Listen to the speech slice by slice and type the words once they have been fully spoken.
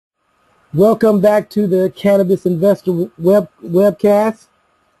Welcome back to the Cannabis Investor Webcast.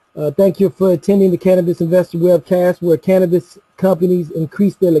 Thank you for attending the Cannabis Investor Webcast, where cannabis companies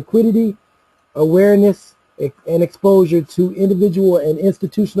increase their liquidity, awareness, and exposure to individual and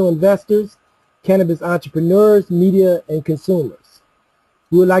institutional investors, cannabis entrepreneurs, media, and consumers.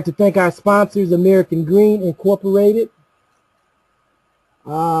 We would like to thank our sponsors, American Green Incorporated,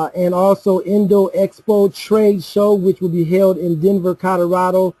 and also Indo Expo Trade Show, which will be held in Denver,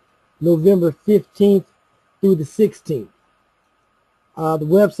 Colorado, November 15th through the 16th. The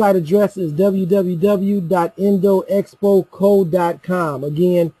website address is www.indoexpoco.com.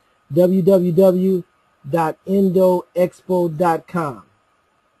 Again, www.indoexpo.com.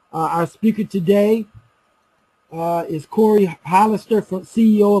 Our speaker today is Corey Hollister,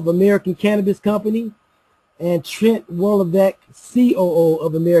 CEO of American Cannabis Company, and Trent Woloveck, COO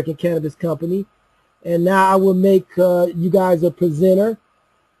of American Cannabis Company. And now I will make you guys a presenter.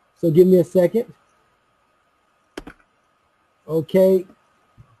 So give me a second. Okay,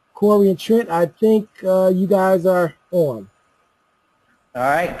 Corey and Trent, I think you guys are on. All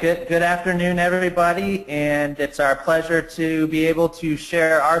right, good afternoon, everybody, and it's our pleasure to be able to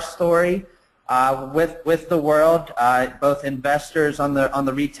share our story with the world, both investors on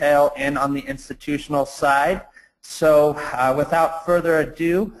the retail and on the institutional side. So without further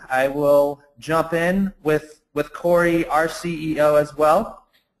ado, I will jump in with Corey, our CEO, as well.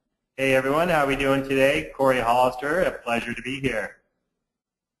 Hey everyone, how are we doing today? Corey Hollister, a pleasure to be here.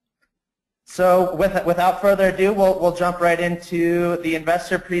 So without further ado, we'll jump right into the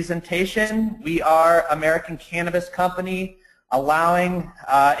investor presentation. We are American Cannabis Company, allowing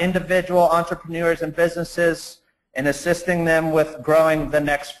individual entrepreneurs and businesses and assisting them with growing the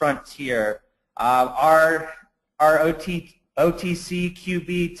next frontier. Our OTC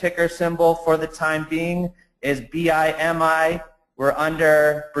QB ticker symbol for the time being is BIMI. We're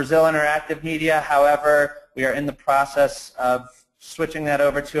under Brazil Interactive Media. However, we are in the process of switching that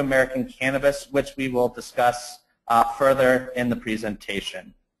over to American Cannabis, which we will discuss further in the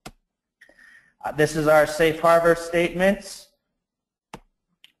presentation. This is our safe harbor statement.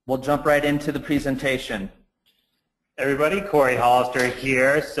 We'll jump right into the presentation. Everybody, Corey Hollister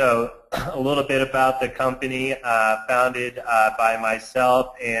here. So a little bit about the company founded by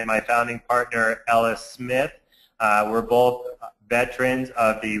myself and my founding partner, Ellis Smith. We're both veterans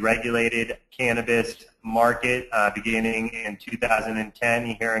of the regulated cannabis market beginning in 2010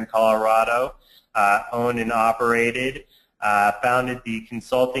 here in Colorado, owned and operated. Founded the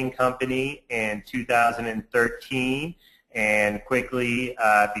consulting company in 2013 and quickly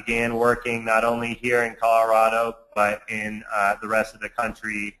began working not only here in Colorado but in the rest of the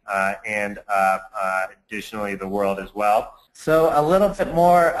country and additionally the world as well. So a little bit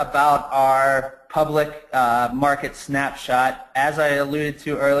more about our public market snapshot. As I alluded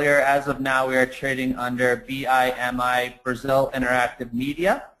to earlier, as of now we are trading under BIMI, Brazil Interactive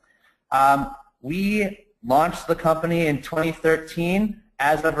Media. We launched the company in 2013.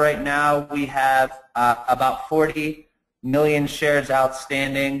 As of right now, we have about 40 million shares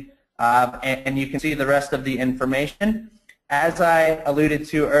outstanding, and you can see the rest of the information. As I alluded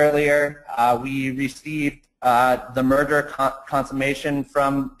to earlier, we received the merger consummation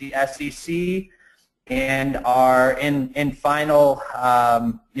from the SEC and are in final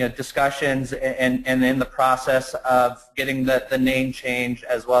discussions and in the process of getting the name change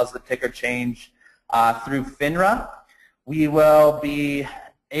as well as the ticker change through FINRA. We will be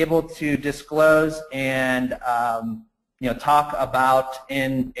able to disclose and talk about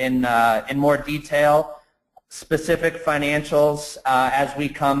in more detail specific financials as we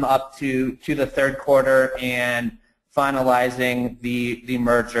come up to the third quarter and finalizing the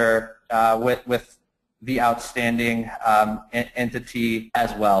merger with the outstanding entity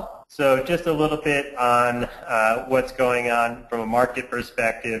as well. So just a little bit on what's going on from a market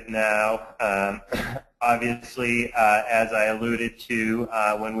perspective now. Obviously, as I alluded to,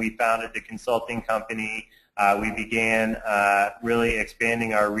 when we founded the consulting company, we began really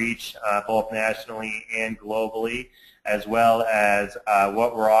expanding our reach both nationally and globally, as well as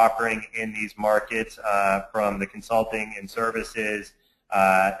what we're offering in these markets from the consulting and services,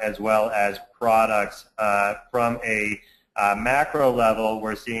 as well as products. From a macro level,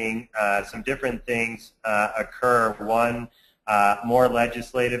 we're seeing some different things occur. One, more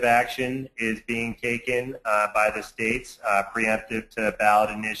legislative action is being taken by the states preemptive to ballot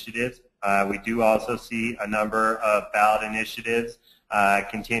initiatives. We do also see a number of ballot initiatives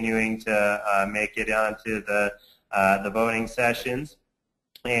continuing to make it onto the voting sessions,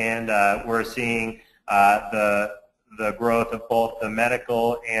 and we're seeing the growth of both the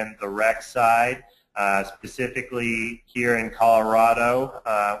medical and the rec side. Specifically here in Colorado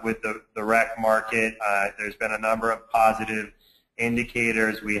with the rec market, there's been a number of positive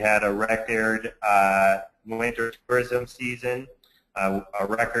indicators. We had a record winter tourism season, a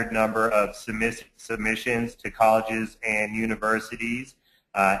record number of submissions to colleges and universities.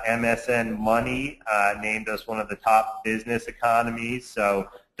 MSN Money named us one of the top business economies, so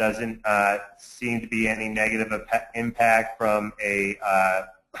doesn't seem to be any negative impact from a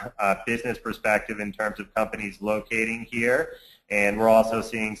business perspective in terms of companies locating here. And we're also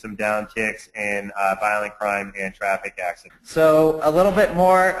seeing some downticks in violent crime and traffic accidents. So a little bit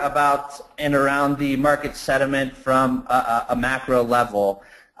more about and around the market sentiment from a macro level.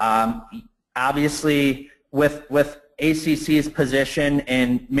 Obviously, with ACC's position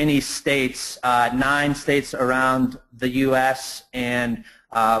in many states, 9 states around the U.S. and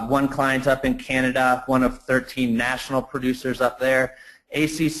 1 client up in Canada, one of 13 national producers up there,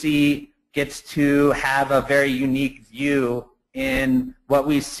 ACC gets to have a very unique view in what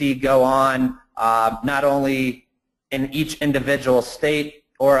we see go on, not only in each individual state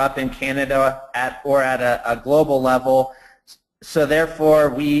or up in Canada or at a global level. So therefore,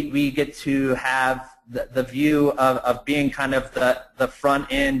 we get to have the view of being kind of the front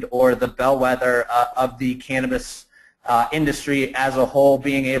end or the bellwether of the cannabis industry as a whole,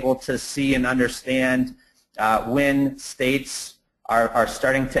 being able to see and understand when states are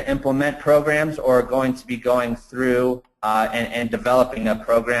starting to implement programs or are going to be going through and developing a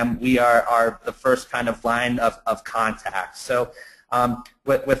program. We are the first kind of line of contact. So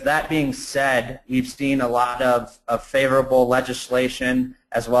with that being said, we've seen a lot of favorable legislation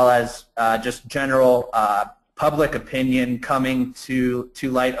as well as just general public opinion coming to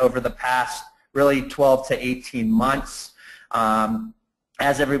light over the past really 12 to 18 months.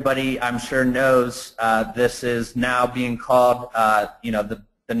 As everybody I'm sure knows, this is now being called the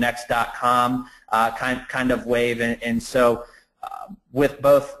next .com kind of wave, and so with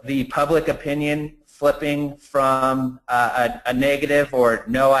both the public opinion flipping from a negative or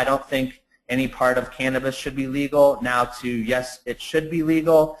no, I don't think any part of cannabis should be legal, now to yes, it should be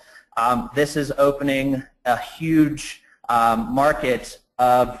legal. This is opening a huge market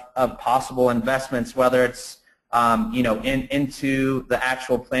of possible investments, whether it's into the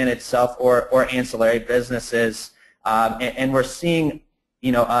actual plant itself or ancillary businesses, and we're seeing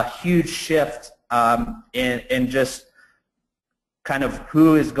a huge shift in just kind of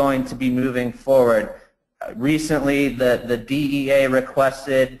who is going to be moving forward. Recently, the DEA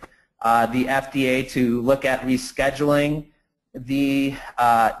requested the FDA to look at rescheduling the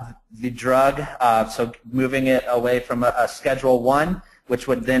drug, so moving it away from a Schedule 1, which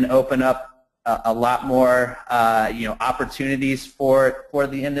would then open up a lot more opportunities for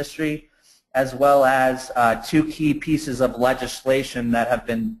the industry, as well as 2 key pieces of legislation that have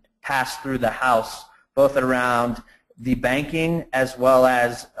been passed through the House, both around the banking as well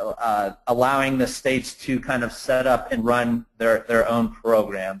as allowing the states to kind of set up and run their own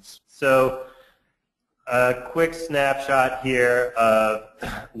programs. So a quick snapshot here of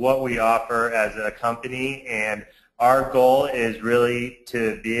what we offer as a company, and our goal is really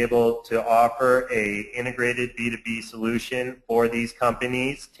to be able to offer a integrated B2B solution for these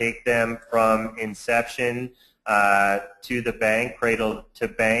companies, take them from inception to the bank, cradle to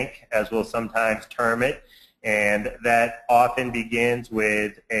bank, as we'll sometimes term it. And that often begins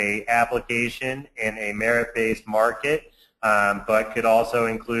with an application in a merit-based market, but could also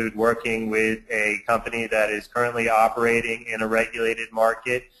include working with a company that is currently operating in a regulated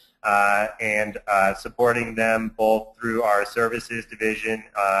market, and supporting them both through our services division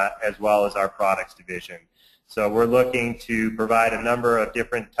as well as our products division. So we're looking to provide a number of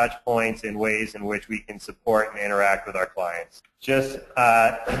different touch points and ways in which we can support and interact with our clients. Just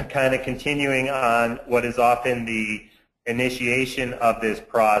kind of continuing on what is often the initiation of this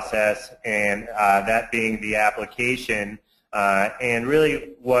process, and that being the application. And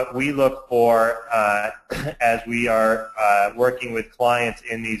really what we look for as we are working with clients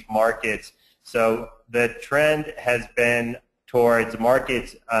in these markets. So the trend has been towards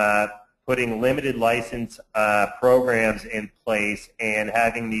markets putting limited license programs in place and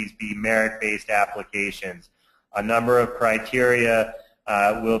having these be merit-based applications. A number of criteria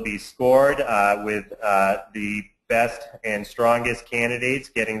will be scored with the best and strongest candidates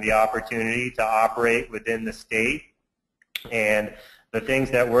getting the opportunity to operate within the state. And the things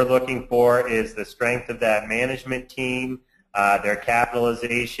that we're looking for is the strength of that management team, their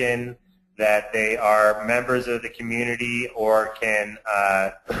capitalization, that they are members of the community or can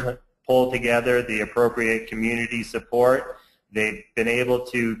pull together the appropriate community support. They've been able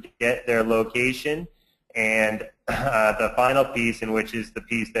to get their location, And the final piece, and which is the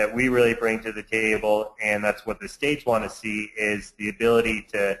piece that we really bring to the table, and that's what the states want to see, is the ability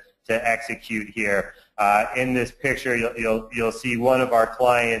to execute here. In this picture, you'll see one of our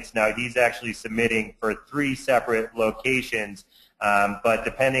clients. Now, he's actually submitting for 3 separate locations, but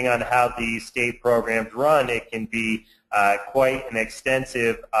depending on how these state programs run, it can be quite an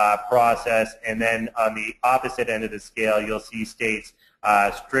extensive process. And then on the opposite end of the scale, you'll see states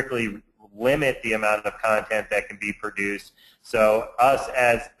strictly limit the amount of content that can be produced. So us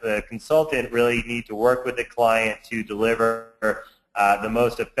as the consultant really need to work with the client to deliver the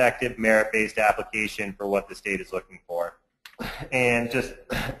most effective merit-based application for what the state is looking for. And just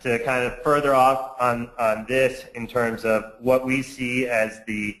to kind of further off on this in terms of what we see as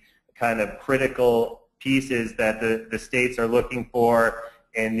the kind of critical pieces that the states are looking for,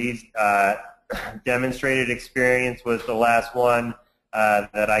 and these demonstrated experience was the last one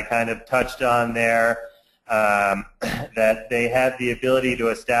that I kind of touched on there, that they have the ability to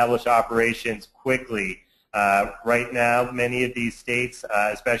establish operations quickly. Right now, many of these states,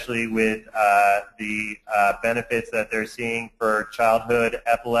 especially with the benefits that they're seeing for childhood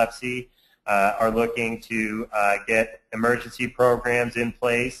epilepsy, are looking to get emergency programs in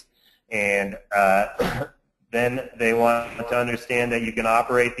place, and then they want to understand that you can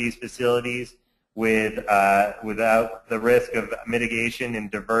operate these facilities without the risk of mitigation and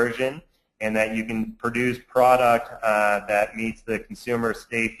diversion, and that you can produce product that meets the consumer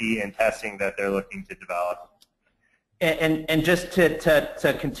safety and testing that they're looking to develop. And just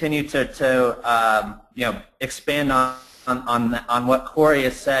to continue to expand on what Corey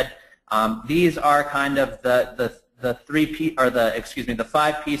has said, these are kind of the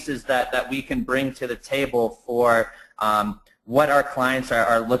 5 pieces that we can bring to the table for what our clients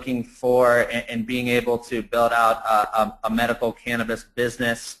are looking for and being able to build out a medical cannabis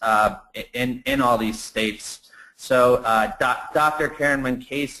business in all these states. So Dr. Karen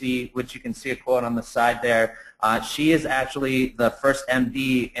Munkasey, which you can see a quote on the side there, she is actually the first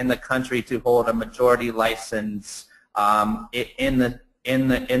MD in the country to hold a majority license in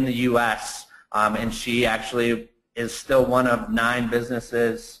the U.S. And she actually is still one of 9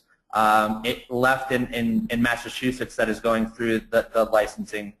 businesses left in Massachusetts that is going through the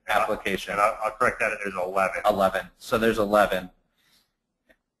licensing application. And I'll correct that, there's 11. 11. So there's 11.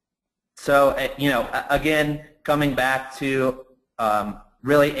 So, again, coming back to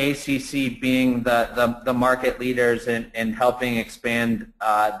really ACC being the market leaders in helping expand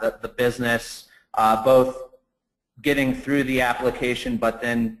the business, both getting through the application but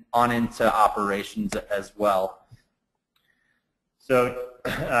then on into operations as well. So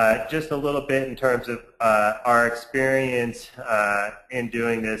just a little bit in terms of our experience in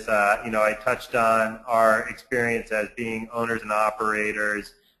doing this. I touched on our experience as being owners and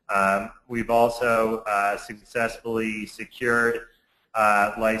operators. We've also successfully secured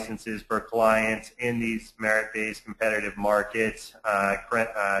licenses for clients in these merit-based competitive markets.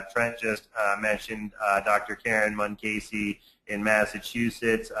 Trent just mentioned Dr. Karen Munkasey in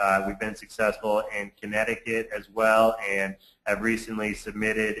Massachusetts. We've been successful in Connecticut as well, and have recently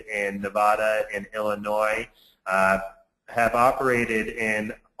submitted in Nevada and Illinois. Have operated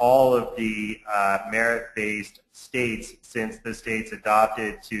in all of the merit-based states since the states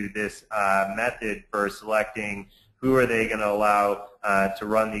adopted to this method for selecting who are they going to allow to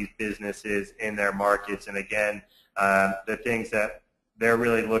run these businesses in their markets. And again, the things that they're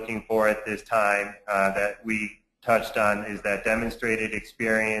really looking for at this time that we touched on is that demonstrated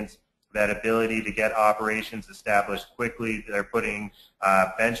experience, that ability to get operations established quickly. They're putting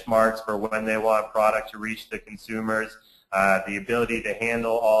benchmarks for when they want product to reach the consumers, the ability to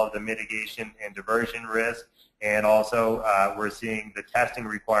handle all of the mitigation and diversion risk, and also we're seeing the testing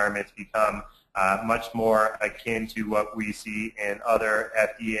requirements become much more akin to what we see in other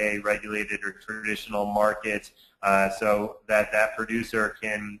FDA-regulated or traditional markets, so that producer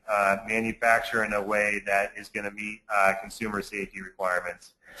can manufacture in a way that is going to meet consumer safety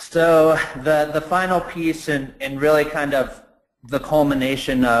requirements. So the final piece and really kind of the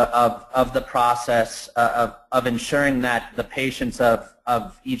culmination of the process of ensuring that the patients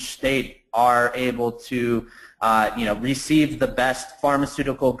of each state are able to receive the best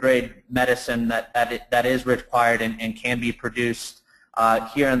pharmaceutical grade medicine that is required and can be produced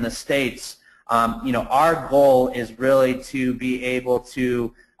here in the States. Our goal is really to be able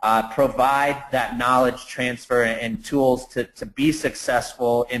to provide that knowledge transfer and tools to be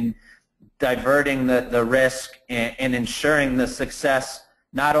successful in diverting the risk and ensuring the success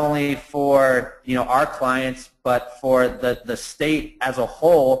not only for our clients but for the state as a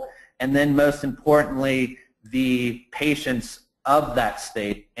whole, and then most importantly the patients of that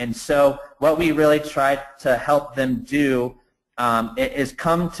state. And so what we really try to help them do is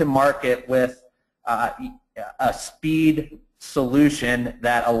come to market with a speed solution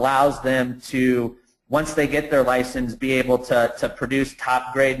that allows them to, once they get their license, be able to produce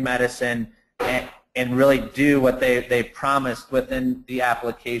top-grade medicine and really do what they promised within the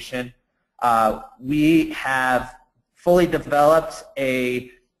application. We have fully developed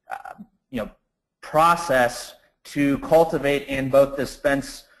a process to cultivate and both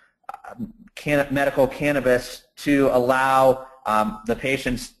dispense medical cannabis to allow the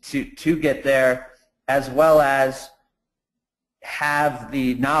patients to get there, as well as have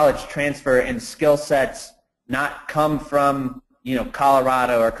the knowledge transfer and skill sets not come from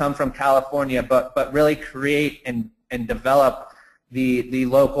Colorado or come from California, but really create and develop the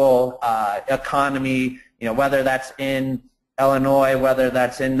local economy, whether that's in Illinois, whether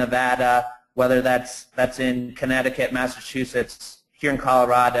that's in Nevada, whether that's in Connecticut, Massachusetts, here in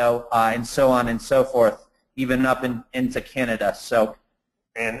Colorado, and so on and so forth, even up into Canada. So,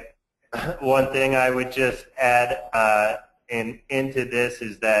 and one thing I would just add into this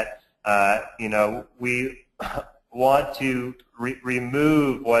is that we want to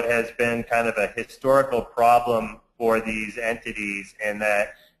remove what has been kind of a historical problem for these entities, and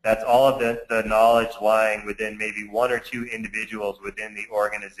that's all of the knowledge lying within maybe one or two individuals within the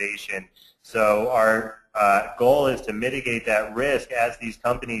organization. So our goal is to mitigate that risk as these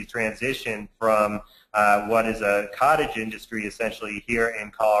companies transition from what is a cottage industry essentially here in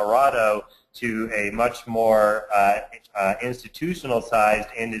Colorado to a much more institutional-sized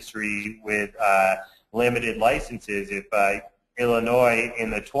industry with limited licenses. If Illinois in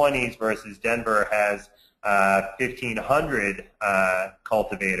the 20s versus Denver has 1,500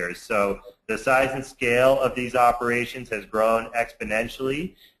 cultivators. So the size and scale of these operations has grown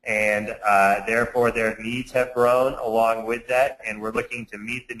exponentially, and therefore their needs have grown along with that, and we're looking to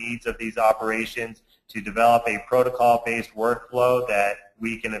meet the needs of these operations to develop a protocol-based workflow that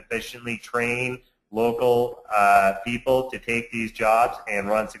we can efficiently train local people to take these jobs and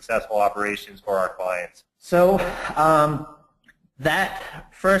run successful operations for our clients. So that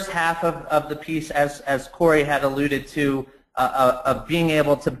first half of the piece, as Corey had alluded to, of being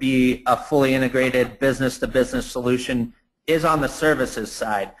able to be a fully integrated business-to-business solution is on the services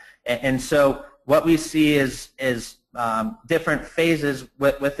side. And so what we see is different phases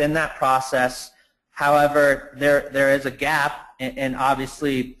within that process. However, there is a gap, and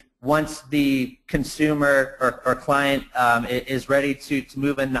obviously once the consumer or client is ready to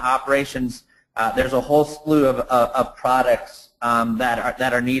move into operations, there's a whole slew of products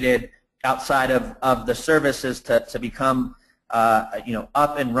that are needed outside of the services to become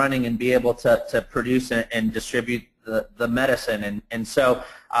up and running and be able to produce and distribute the medicine. And so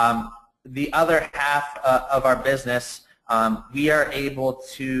the other half of our business, we are able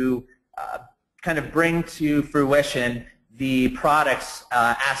to kind of bring to fruition the products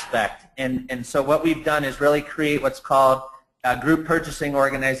aspect. And so what we've done is really create what's called a group purchasing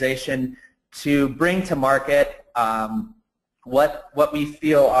organization to bring to market what we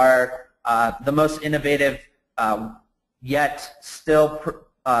feel are the most innovative yet still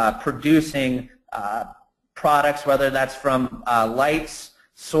producing products, whether that's from lights,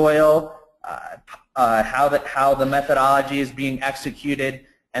 soil, how the methodology is being executed,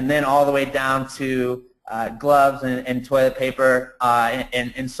 and then all the way down to gloves and toilet paper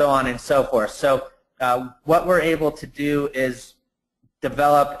and so on and so forth. So what we're able to do is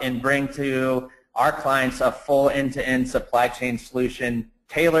develop and bring to our clients a full end-to-end supply chain solution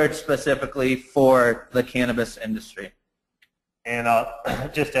tailored specifically for the cannabis industry. And I'll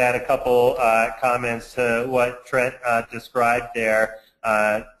just add a couple comments to what Trent described there.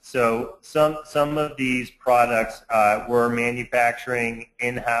 So some of these products we're manufacturing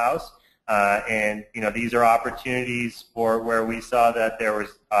in-house, and these are opportunities for where we saw that there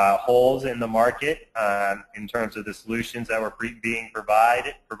was holes in the market in terms of the solutions that were being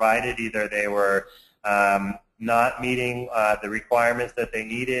provided. Either they were not meeting the requirements that they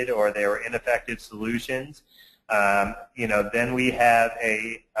needed, or they were ineffective solutions. Then we have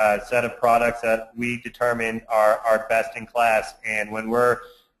a set of products that we determine are best in class, and when we're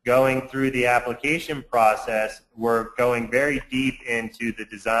going through the application process, we're going very deep into the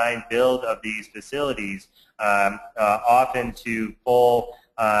design build of these facilities, often to full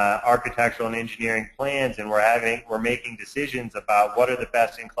architectural and engineering plans, and we're making decisions about what are the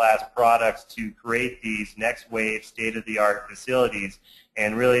best in class products to create these next wave state-of-the-art facilities,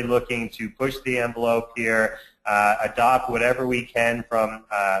 and really looking to push the envelope here, adopt whatever we can from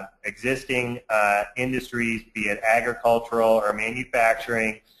existing industries, be it agricultural or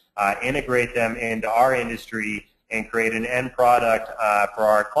manufacturing, integrate them into our industry, and create an end product for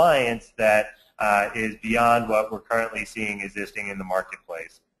our clients that is beyond what we're currently seeing existing in the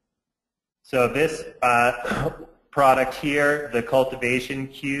marketplace. So this product here, the cultivation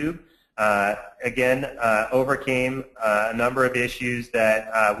cube, again, overcame a number of issues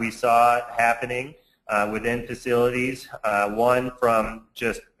that we saw happening within facilities. One from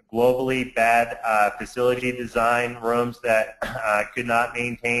just globally bad facility design, rooms that could not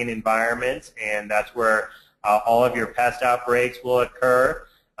maintain environments, and that's where all of your pest outbreaks will occur.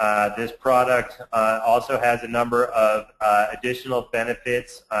 This product also has a number of additional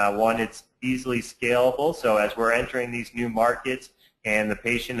benefits. One, it's easily scalable, so as we're entering these new markets and the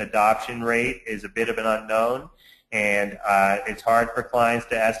patient adoption rate is a bit of an unknown, and it's hard for clients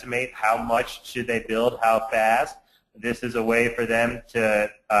to estimate how much should they build, how fast. This is a way for them to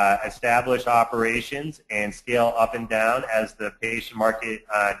establish operations and scale up and down as the patient market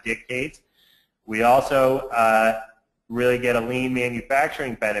dictates. We also really get a lean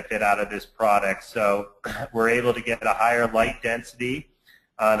manufacturing benefit out of this product. So we're able to get a higher light density.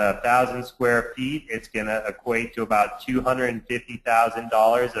 On 1,000 square feet, it's going to equate to about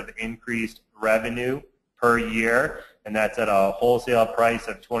 $250,000 of increased revenue per year, and that's at a wholesale price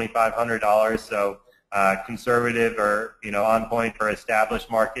of $2,500. So conservative or on point for established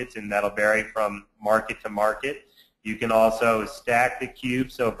markets, and that'll vary from market to market. You can also stack the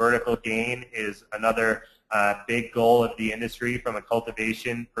cube, so vertical gain is another big goal of the industry from a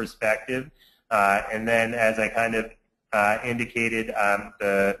cultivation perspective. And then, as I kind of indicated,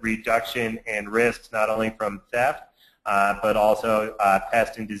 the reduction in risks not only from theft, but also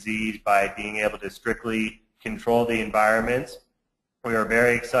pest and disease by being able to strictly control the environments. We are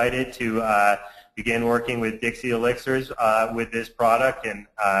very excited to begin working with Dixie Elixirs with this product, and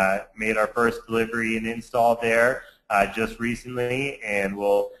made our first delivery and install there just recently, and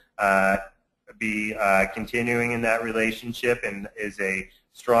we'll be continuing in that relationship, and is a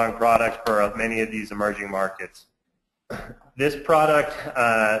strong product for many of these emerging markets. This product,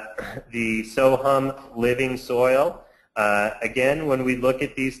 the Sohum Living Soil, again, when we look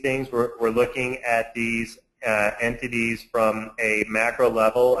at these things, we're looking at these entities from a macro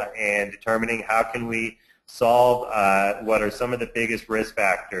level and determining how can we solve what are some of the biggest risk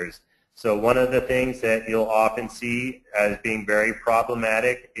factors. So one of the things that you'll often see as being very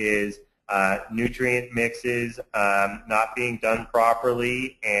problematic is nutrient mixes not being done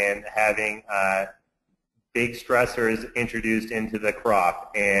properly and having big stressors introduced into the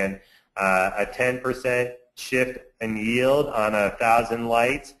crop. And a 10% shift in yield on 1,000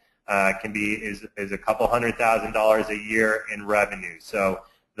 lights is a couple $100,000 a year in revenue. So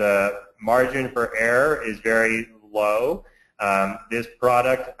the margin for error is very low. This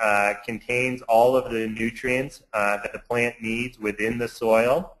product contains all of the nutrients that the plant needs within the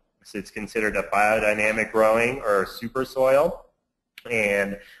soil. So it's considered a biodynamic growing or super soil,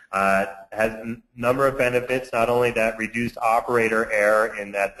 and has a number of benefits, not only that reduced operator error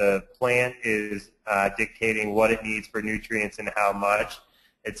in that the plant is dictating what it needs for nutrients and how much.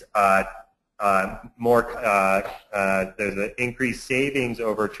 It's there's an increased savings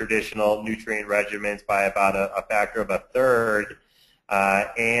over traditional nutrient regimens by about a factor of 1/3,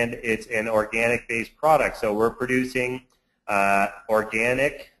 and it's an organic-based product. So we're producing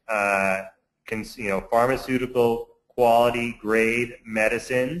organic, pharmaceutical quality grade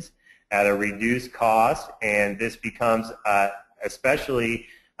medicines at a reduced cost, and this becomes especially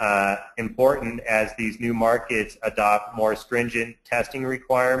important as these new markets adopt more stringent testing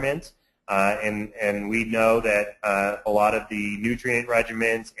requirements. And we know that a lot of the nutrient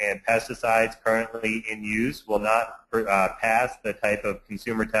regimens and pesticides currently in use will not pass the type of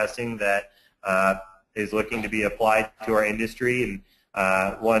consumer testing that is looking to be applied to our industry. And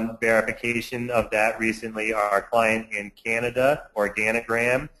one verification of that recently, our client in Canada,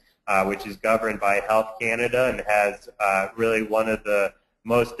 Organigram, which is governed by Health Canada and has really one of the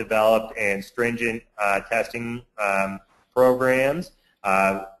most developed and stringent testing programs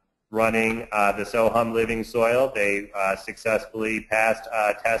running the Sohum Living Soil. They successfully passed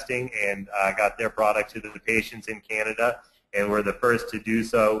testing and got their product to the patients in Canada, and were the first to do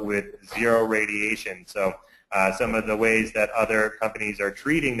so with zero radiation. So some of the ways that other companies are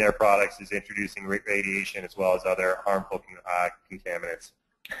treating their products is introducing radiation as well as other harmful contaminants.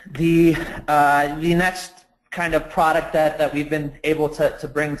 The next kind of product that we've been able to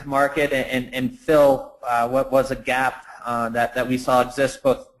bring to market and fill what was a gap that we saw exist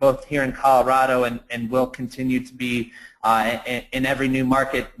both here in Colorado and will continue to be in every new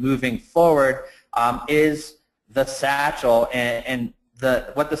market moving forward is the satchel. And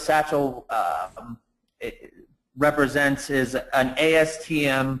what the satchel represents is an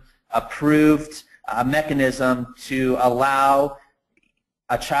ASTM approved mechanism to allow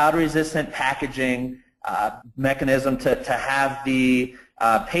a child-resistant packaging mechanism to have the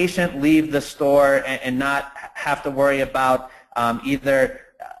patient leave the store and not have to worry about either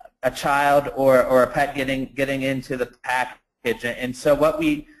a child or a pet getting into the package. And so what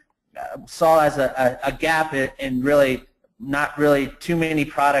we saw as a gap in really not really too many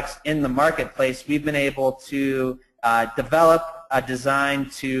products in the marketplace, we've been able to develop a design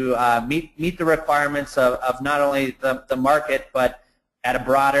to meet the requirements of not only the market, but at a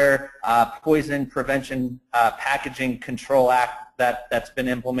broader poison prevention packaging control act that's been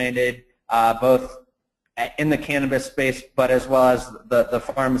implemented both in the cannabis space, but as well as the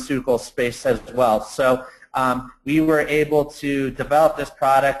pharmaceutical space as well. So we were able to develop this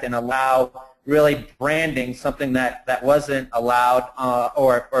product and allow really branding, something that wasn't allowed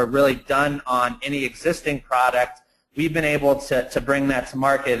or really done on any existing product. We've been able to bring that to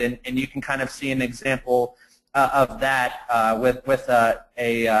market, and you can kind of see an example of that with a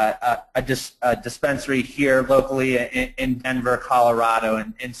dispensary here locally in Denver, Colorado.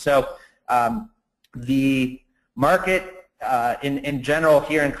 And so the market in general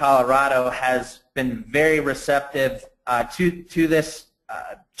here in Colorado has been very receptive to this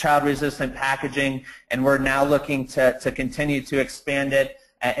child-resistant packaging, and we're now looking to continue to expand it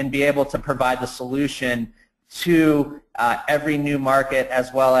and be able to provide the solution to every new market,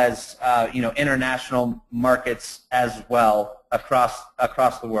 as well as international markets as well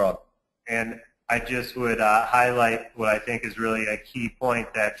across the world. And I just would highlight what I think is really a key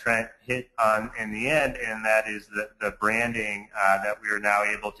point that Trent hit on in the end, and that is the branding that we are now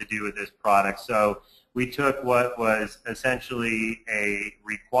able to do with this product. So we took what was essentially a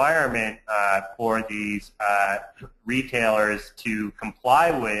requirement for these retailers to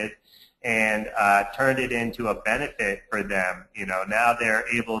comply with, and turned it into a benefit for them. Now they're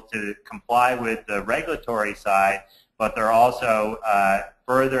able to comply with the regulatory side, but they're also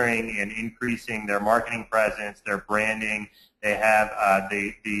furthering and increasing their marketing presence, their branding. They have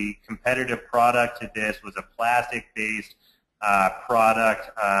the competitive product to this was a plastic-based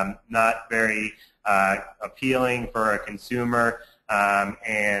product, not very appealing for a consumer,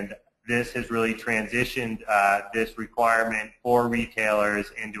 and this has really transitioned this requirement for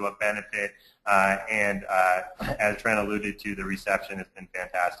retailers into a benefit, and as Trent alluded to, the reception has been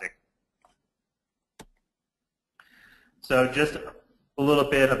fantastic. So just a little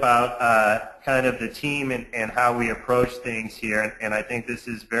bit about kind of the team and how we approach things here, and I think this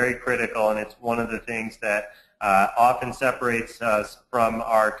is very critical, and it's one of the things that often separates us from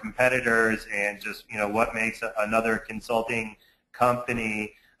our competitors, and just what makes another consulting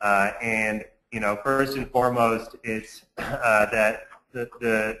company. And first and foremost, it's that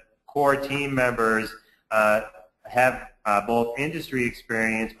the core team members have both industry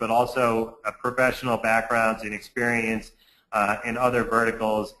experience, but also professional backgrounds and experience in other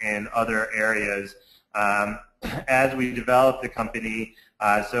verticals and other areas. As we develop the company,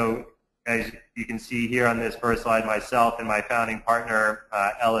 so as you can see here on this first slide, myself and my founding partner,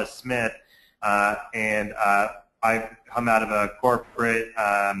 Ellis Smith, and I've come out of a corporate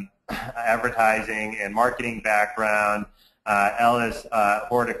advertising and marketing background. Ellis,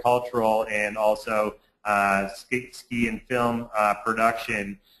 horticultural, and also ski and film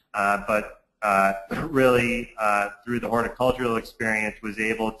production, but really through the horticultural experience was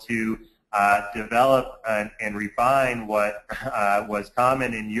able to develop and refine what was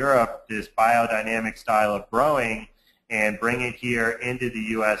common in Europe, this biodynamic style of growing, and bring it here into the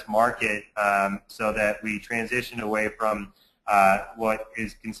U.S. market, so that we transition away from what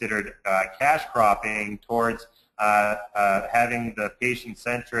is considered cash cropping towards having the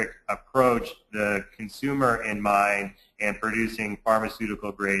patient-centric approach, the consumer in mind, and producing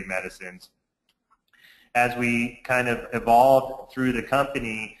pharmaceutical-grade medicines. As we kind of evolved through the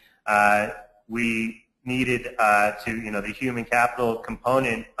company, we needed the human capital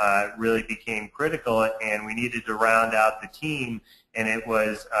component really became critical, and we needed to round out the team, and it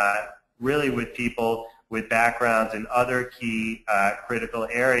was really with people with backgrounds in other key critical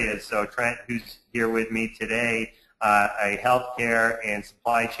areas. So Trent, who's here with me today, a healthcare and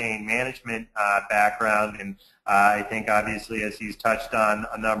supply chain management background, and I think obviously as he's touched on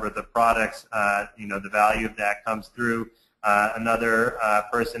a number of the products, the value of that comes through. Another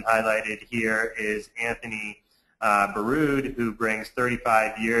person highlighted here is Anthony Baroud, who brings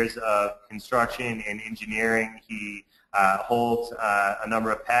 35 years of construction and engineering. He holds a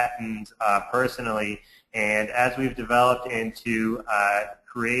number of patents personally, and as we've developed into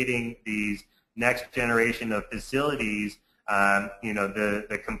creating these next generation of facilities,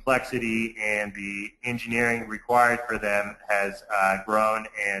 the complexity and the engineering required for them has grown,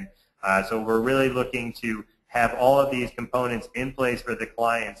 and So we're really looking to have all of these components in place for the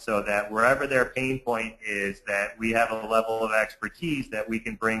client so that wherever their pain point is, that we have a level of expertise that we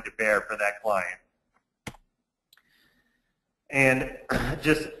can bring to bear for that client. And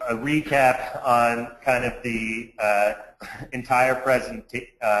just a recap on kind of the entire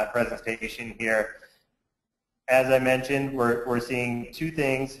presentation here. As I mentioned, we're seeing two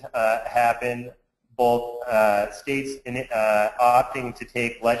things happen, both states opting to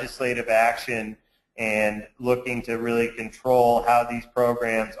take legislative action and looking to really control how these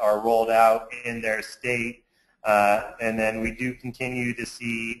programs are rolled out in their state. And then we do continue to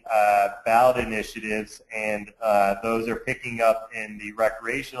see ballot initiatives, and those are picking up in the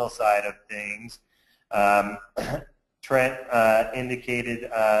recreational side of things. Trent indicated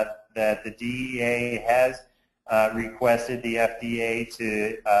that the DEA has requested the FDA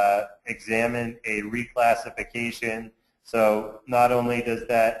to examine a reclassification. So not only does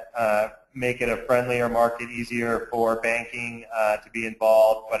that make it a friendlier market, easier for banking to be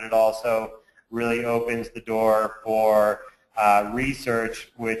involved, but it also really opens the door for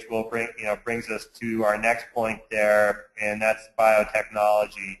research, which will brings us to our next point there, and that's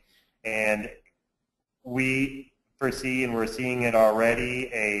biotechnology. And we foresee, and we're seeing it already,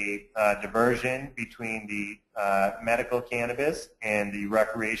 a diversion between the medical cannabis and the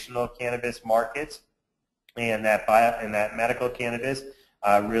recreational cannabis markets, and that medical cannabis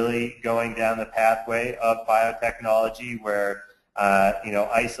really going down the pathway of biotechnology, where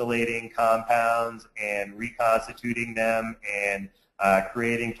isolating compounds and reconstituting them and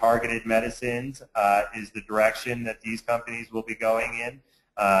creating targeted medicines is the direction that these companies will be going in.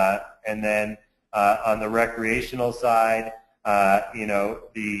 And then on the recreational side,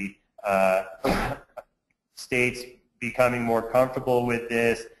 the states becoming more comfortable with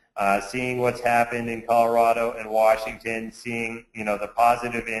this, seeing what's happened in Colorado and Washington, seeing the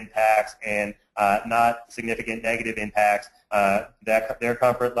positive impacts and not significant negative impacts, that their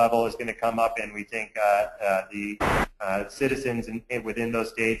comfort level is going to come up, and we think the citizens within those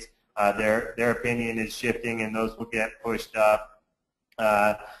states, their opinion is shifting, and those will get pushed up.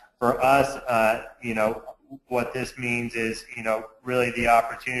 For us, what this means is, really the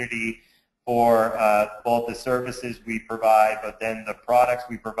opportunity for both the services we provide, but then the products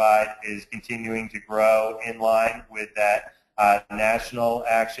we provide is continuing to grow in line with that national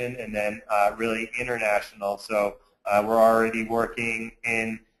action, and then really international. So we're already working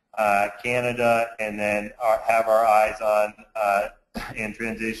in Canada, and then have our eyes on and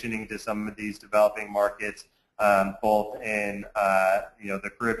transitioning to some of these developing markets, both in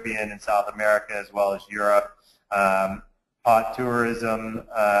the Caribbean and South America, as well as Europe. Hot tourism,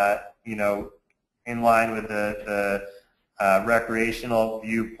 in line with the recreational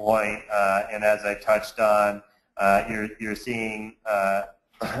viewpoint, and as I touched on, you're seeing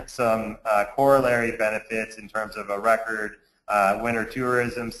some corollary benefits in terms of a record winter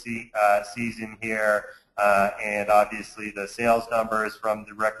tourism season here, and obviously the sales numbers from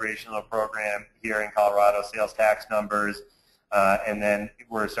the recreational program here in Colorado, sales tax numbers, and then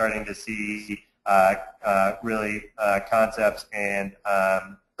we're starting to see really concepts and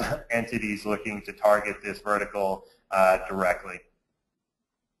entities looking to target this vertical directly.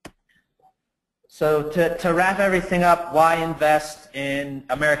 So to wrap everything up, why invest in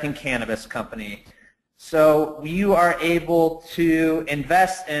American Cannabis Company? So you are able to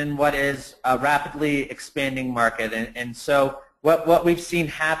invest in what is a rapidly expanding market. And so what we've seen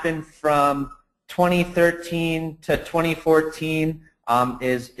happen from 2013 to 2014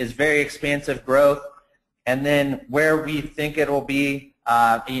 is very expansive growth. And then where we think it will be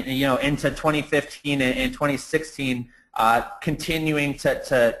into 2015 and 2016, continuing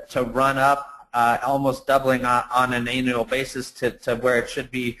to run up, almost doubling on an annual basis to where it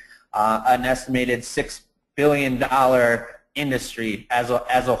should be an estimated $6 billion industry as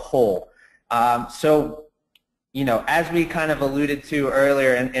a whole. So, as we kind of alluded to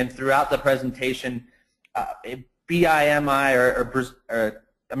earlier and throughout the presentation, BIMI or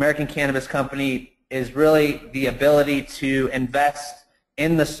American Cannabis Company is really the ability to invest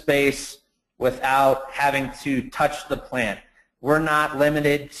in the space without having to touch the plant. We're not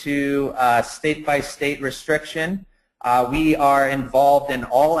limited to state-by-state restriction. We are involved in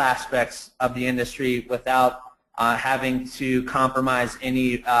all aspects of the industry without having to compromise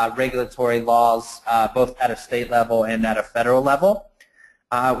any regulatory laws, both at a state level and at a federal level.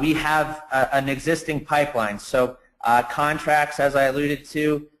 We have an existing pipeline. So contracts, as I alluded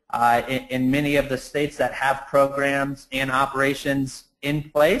to, in many of the states that have programs and operations in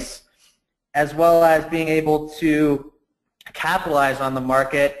place, as well as being able to capitalize on the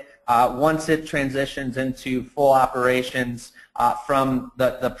market once it transitions into full operations from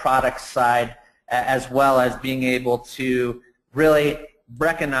the product side, as well as being able to really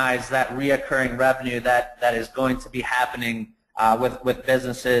recognize that reoccurring revenue that is going to be happening with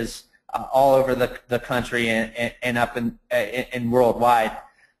businesses all over the country and up in worldwide.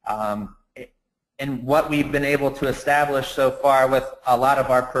 And what we've been able to establish so far with a lot of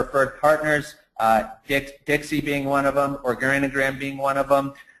our preferred partners, Dixie being one of them, Organigram being one of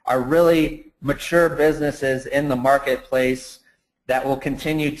them, are really mature businesses in the marketplace that will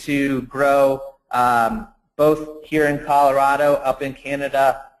continue to grow both here in Colorado, up in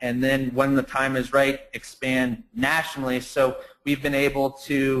Canada, and then when the time is right, expand nationally. So we've been able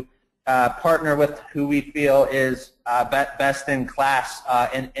to partner with who we feel is best in class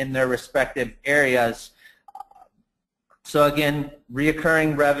in their respective areas. So again,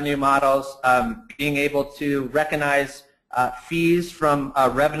 reoccurring revenue models, being able to recognize fees from a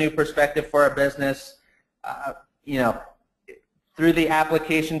revenue perspective for a business, through the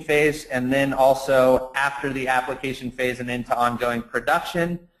application phase, and then also after the application phase and into ongoing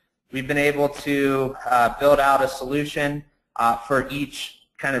production. We've been able to build out a solution for each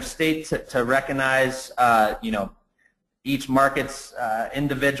kind of state to recognize, each market's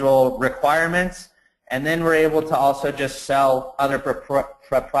individual requirements, and then we're able to also just sell other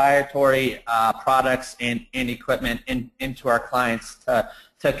proprietary products and equipment into our clients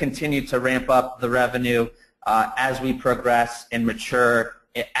to continue to ramp up the revenue as we progress and mature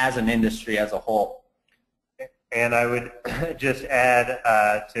as an industry as a whole. And I would just add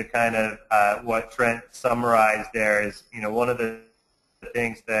to kind of what Trent summarized there is, one of the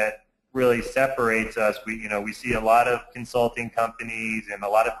things that really separates us. We see a lot of consulting companies and a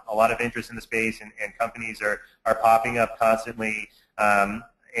lot of interest in the space, and companies are popping up constantly.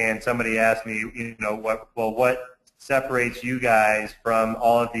 And somebody asked me, what separates you guys from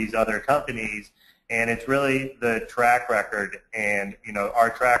all of these other companies? And it's really the track record, and our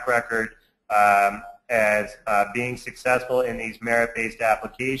track record as being successful in these merit-based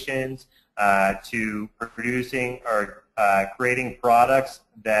applications, to producing or creating products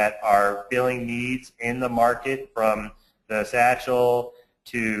that are filling needs in the market, from the satchel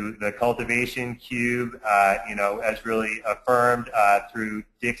to the cultivation cube, as really affirmed through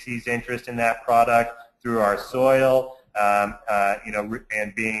Dixie's interest in that product, through our soil,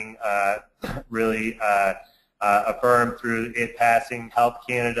 and being really affirmed through it passing Health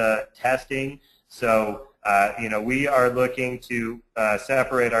Canada testing. So, we are looking to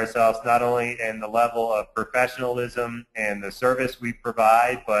separate ourselves not only in the level of professionalism and the service we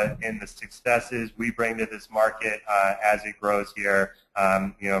provide, but in the successes we bring to this market as it grows here,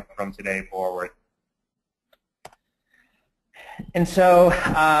 from today forward. And so,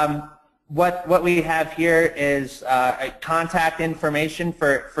 what we have here is contact information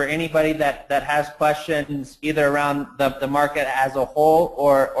for anybody that has questions either around the market as a whole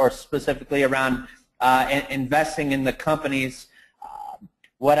or specifically around investing in the companies.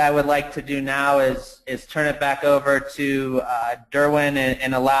 What I would like to do now is turn it back over to Derwin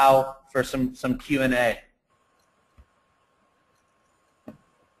and allow for some Q&A.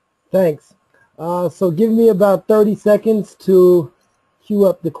 Thanks. So give me about 30 seconds to queue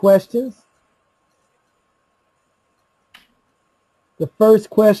up the questions. The first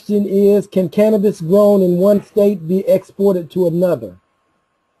question is, can cannabis grown in one state be exported to another?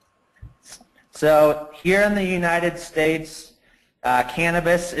 So here in the United States,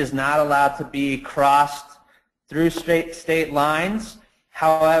 cannabis is not allowed to be crossed through state lines.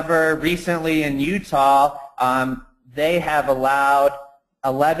 However, recently in Utah, they have allowed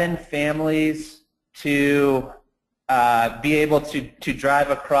 11 families to be able to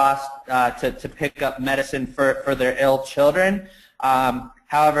drive across to pick up medicine for their ill children.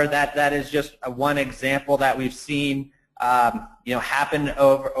 However, that is just one example that we've seen happen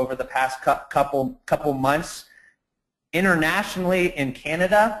over the past couple months. Internationally in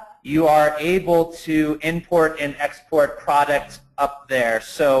Canada, you are able to import and export products up there.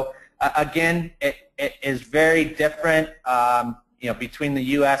 So again, it is very different between the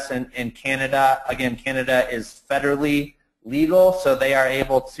U.S. and Canada. Again, Canada is federally legal, so they are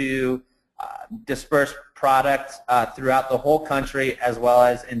able to disperse products throughout the whole country as well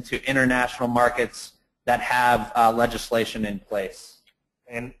as into international markets that have legislation in place.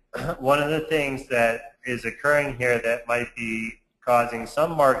 And one of the things that is occurring here that might be causing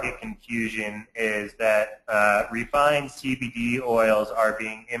some market confusion is that refined CBD oils are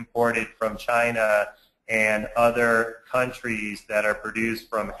being imported from China and other countries that are produced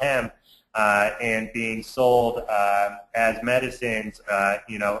from hemp and being sold as medicines,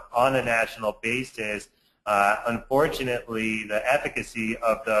 on a national basis. Unfortunately, the efficacy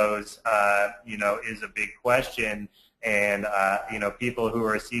of those, is a big question. and people who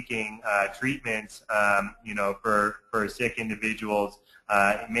are seeking treatments, for sick individuals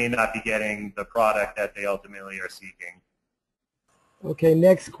may not be getting the product that they ultimately are seeking. Okay,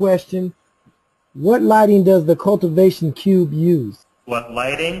 next question. What lighting does the cultivation cube use? What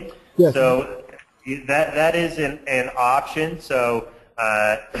lighting? Yes. So that is an option. So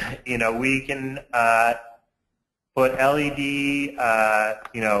we can put LED.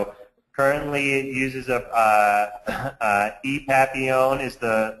 Currently it uses E Papillon is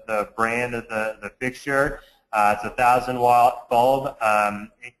the brand of the fixture. It's a 1,000-watt bulb.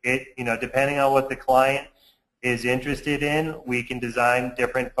 Depending on what the client is interested in, we can design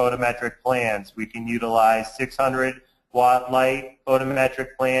different photometric plans. We can utilize 600-watt light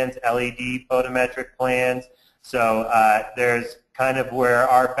photometric plans, LED photometric plans. So there's kind of where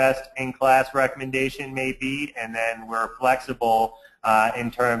our best-in-class recommendation may be, and then we're flexible in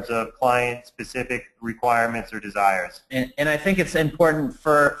terms of client-specific requirements or desires. And I think it's important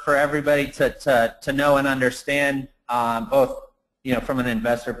for everybody to know and understand both from an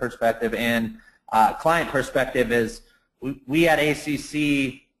investor perspective and client perspective is we at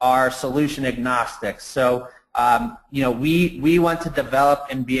ACC are solution agnostic. So we want to develop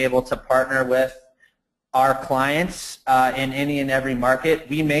and be able to partner with our clients in any and every market.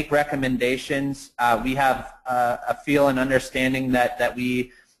 We make recommendations. We have a feel and understanding that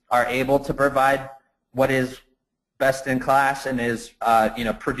we are able to provide what is best in class and is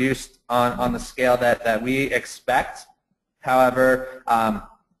produced on the scale that we expect. However,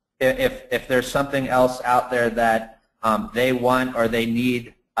 if there's something else out there that they want or they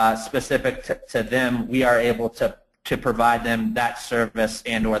need specific to them, we are able to provide them that service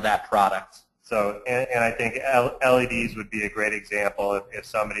and or that product. So, and I think LEDs would be a great example if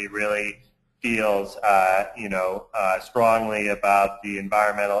somebody really feels, strongly about the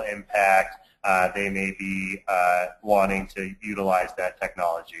environmental impact. They may be wanting to utilize that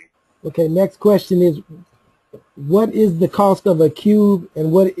technology. Okay, next question is, what is the cost of a cube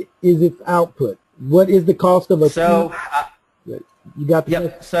and what is its output? What is the cost of a cube? You got the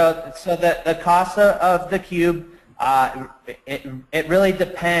Yep. So the cost of the cube, it really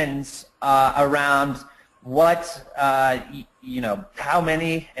depends around what how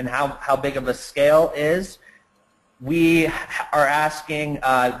many and how big of a scale is. We are asking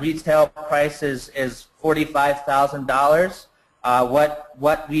retail price is $45,000.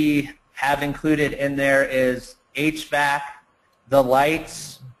 What we have included in there is HVAC, the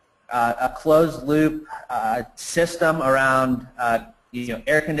lights, a closed loop system around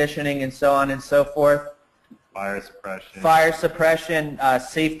air conditioning and so on and so forth. Fire suppression. Fire suppression,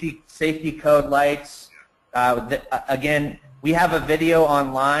 safety code lights. Again, we have a video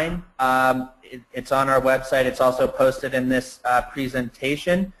online. It's on our website. It's also posted in this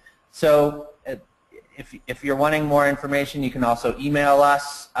presentation. So if you're wanting more information, you can also email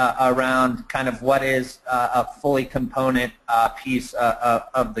us around kind of what is a fully component piece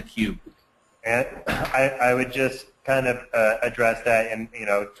of the cube. And I would just kind of address that, and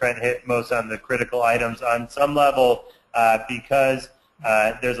Trent hit most on the critical items. On some level, because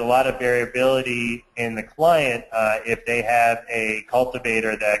there's a lot of variability in the client, if they have a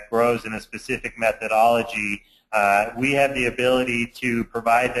cultivator that grows in a specific methodology, we have the ability to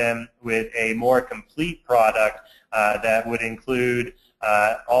provide them with a more complete product that would include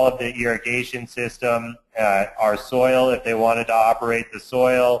all of the irrigation system, our soil if they wanted to operate the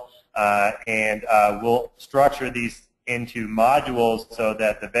soil, and we'll structure these into modules so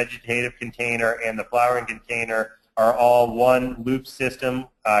that the vegetative container and the flowering container are all one loop system,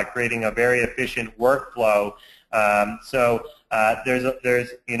 creating a very efficient workflow.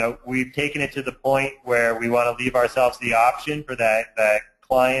 We've taken it to the point where we want to leave ourselves the option for that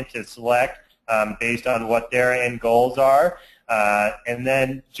client to select based on what their end goals are, and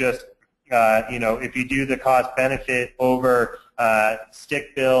then just if you do the cost benefit over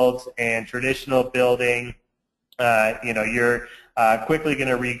stick builds and traditional building, you're quickly going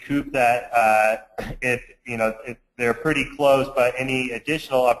to recoup that if they're pretty close, but any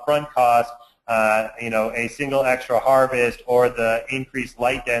additional upfront cost, a single extra harvest or the increased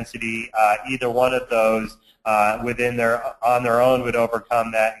light density, either one of those on their own would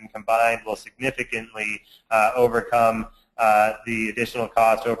overcome that, and combined will significantly overcome the additional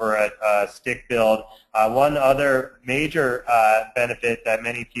cost over a stick build. One other major benefit that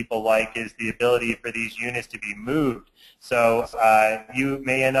many people like is the ability for these units to be moved. So you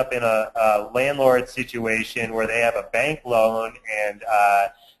may end up in a landlord situation where they have a bank loan and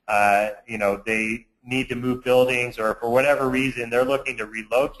they need to move buildings, or for whatever reason they're looking to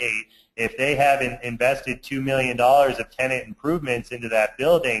relocate. if they haven't invested $2 million of tenant improvements into that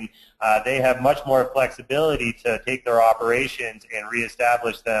building, they have much more flexibility to take their operations and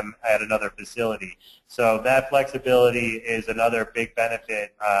reestablish them at another facility. So that flexibility is another big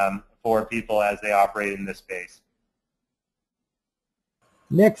benefit for people as they operate in this space.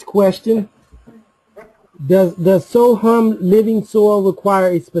 Next question. Does Sohum living soil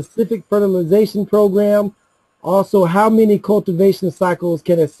require a specific fertilization program? Also, how many cultivation cycles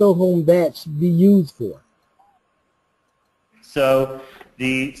can a Sohum batch be used for? So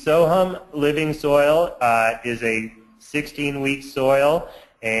the Sohum living soil is a 16-week soil,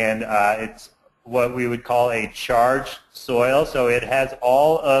 and it's what we would call a charged soil. So it has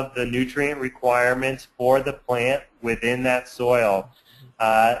all of the nutrient requirements for the plant within that soil.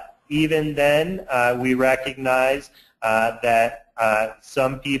 Even then, we recognize that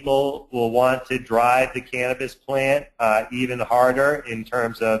some people will want to drive the cannabis plant even harder in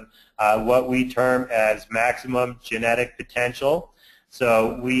terms of what we term as maximum genetic potential.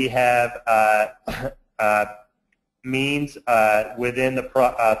 So we have means within the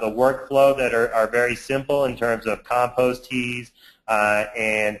workflow that are very simple in terms of compost teas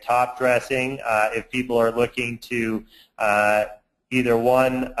and top dressing. If people are looking to either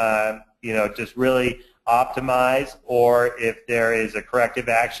one, just really optimize, or if there is a corrective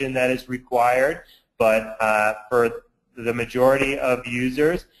action that is required. But for the majority of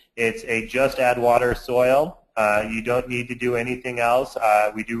users, it's a just add water soil. You don't need to do anything else.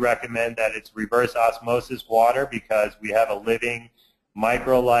 We do recommend that it's reverse osmosis water because we have a living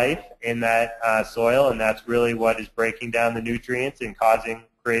micro-life in that soil, and that's really what is breaking down the nutrients and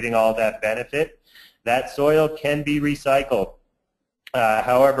creating all that benefit. That soil can be recycled.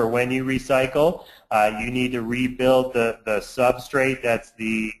 However, when you recycle, you need to rebuild the substrate. That's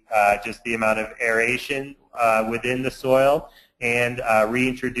just the amount of aeration within the soil, and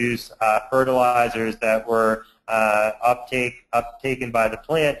reintroduce fertilizers that were uptaken by the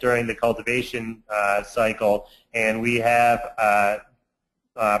plant during the cultivation cycle. And we have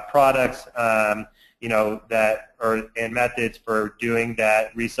products, and methods for doing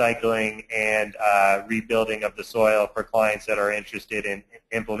that recycling and rebuilding of the soil for clients that are interested in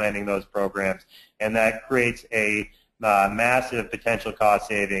implementing those programs. And that creates a massive potential cost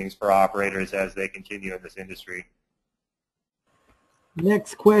savings for operators as they continue in this industry.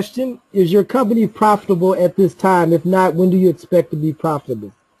 Next question. Is your company profitable at this time? If not, when do you expect to be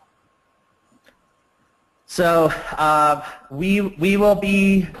profitable? So we will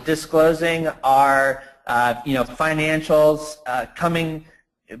be disclosing our financials coming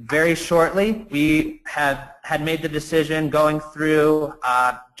very shortly. We had made the decision going through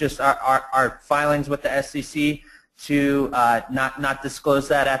just our filings with the SEC to not disclose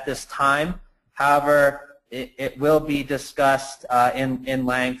that at this time. However, it will be discussed in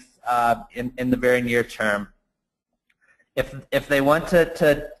length in the very near term. If they want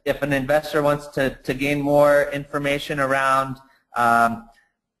if an investor wants to gain more information around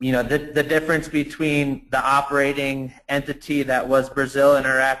the difference between the operating entity that was Brazil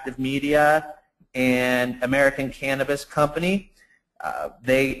Interactive Media and American Cannabis Company,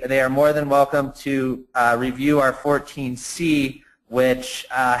 they are more than welcome to review our 14C, which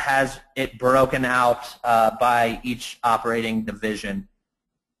has it broken out by each operating division.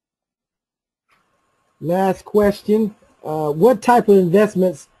 Last question. What type of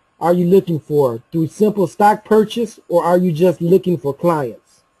investments are you looking for? Through simple stock purchase, or are you just looking for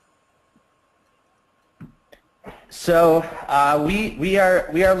clients? So we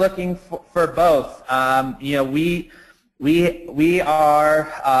are looking for both. We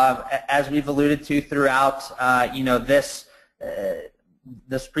are, as we've alluded to throughout this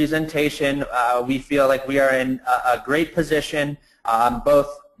presentation, we feel like we are in a great position,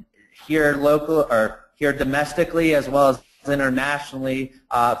 both here here domestically as well as internationally,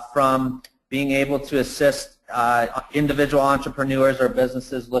 from being able to assist individual entrepreneurs or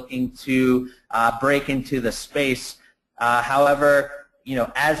businesses looking to break into the space. However,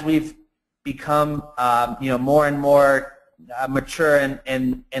 as we've become more and more mature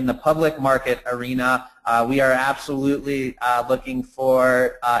in the public market arena, we are absolutely looking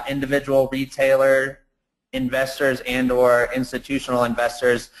for individual retailer investors and or institutional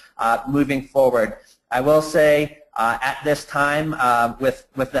investors moving forward. I will say at this time, with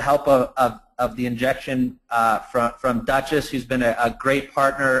the help of the injection from Duchess, who's been a great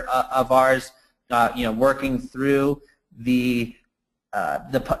partner of ours, working through the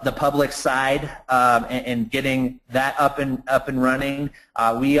public side and getting that up and running,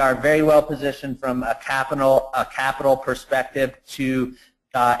 we are very well positioned from a capital perspective to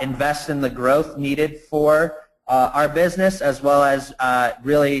invest in the growth needed for our business, as well as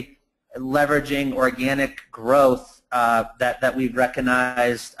really leveraging organic growth that we've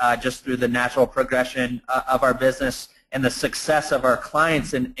recognized just through the natural progression of our business and the success of our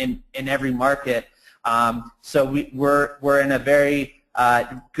clients in every market. So we're in a very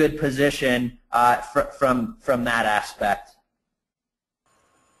good position from that aspect.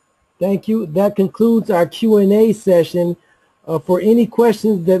 Thank you. That concludes our Q&A session. For any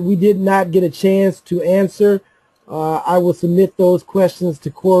questions that we did not get a chance to answer, I will submit those questions to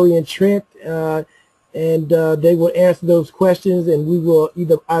Corey and Trent, and they will answer those questions, and we will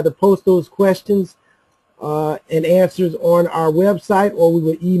either post those questions and answers on our website, or we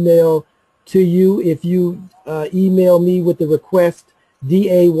will email to you. If you email me with the request,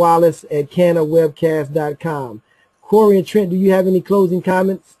 dawallace@cannawebcast.com. Corey and Trent, do you have any closing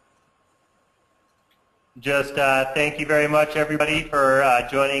comments? Just thank you very much, everybody, for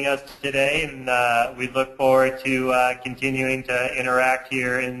joining us today, and we look forward to continuing to interact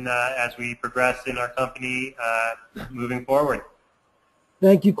here as we progress in our company moving forward.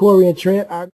 Thank you, Corey and Trent.